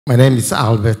My name is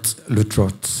Albert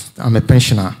Lutrot. I'm a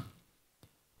pensioner,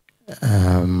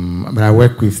 but I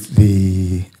work with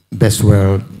the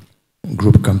Bestwell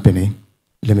Group Company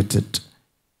Limited.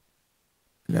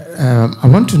 I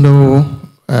want to know,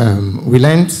 we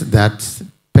learned that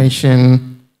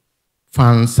pension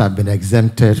funds have been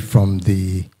exempted from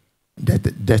the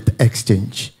debt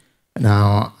exchange.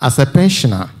 Now, as a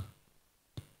pensioner,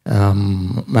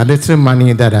 my little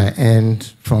money that I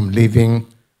earned from leaving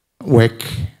work,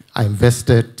 I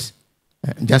invested,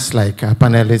 just like our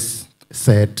panelists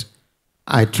said,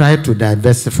 I tried to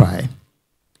diversify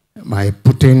by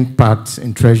putting parts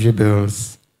in treasury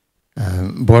bills,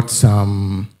 bought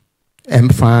some M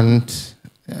fund,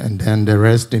 and then the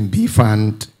rest in B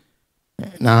fund.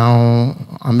 Now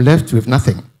I'm left with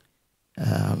nothing.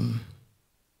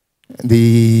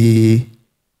 The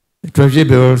treasury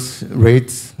bills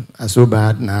rates are so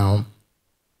bad now,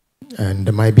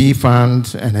 and my B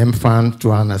fund and M fund,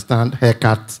 to understand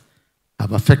haircuts,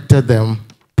 have affected them.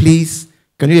 Please,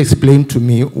 can you explain to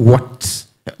me what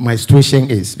my situation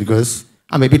is? Because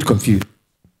I'm a bit confused.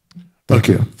 Thank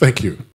you. Thank you.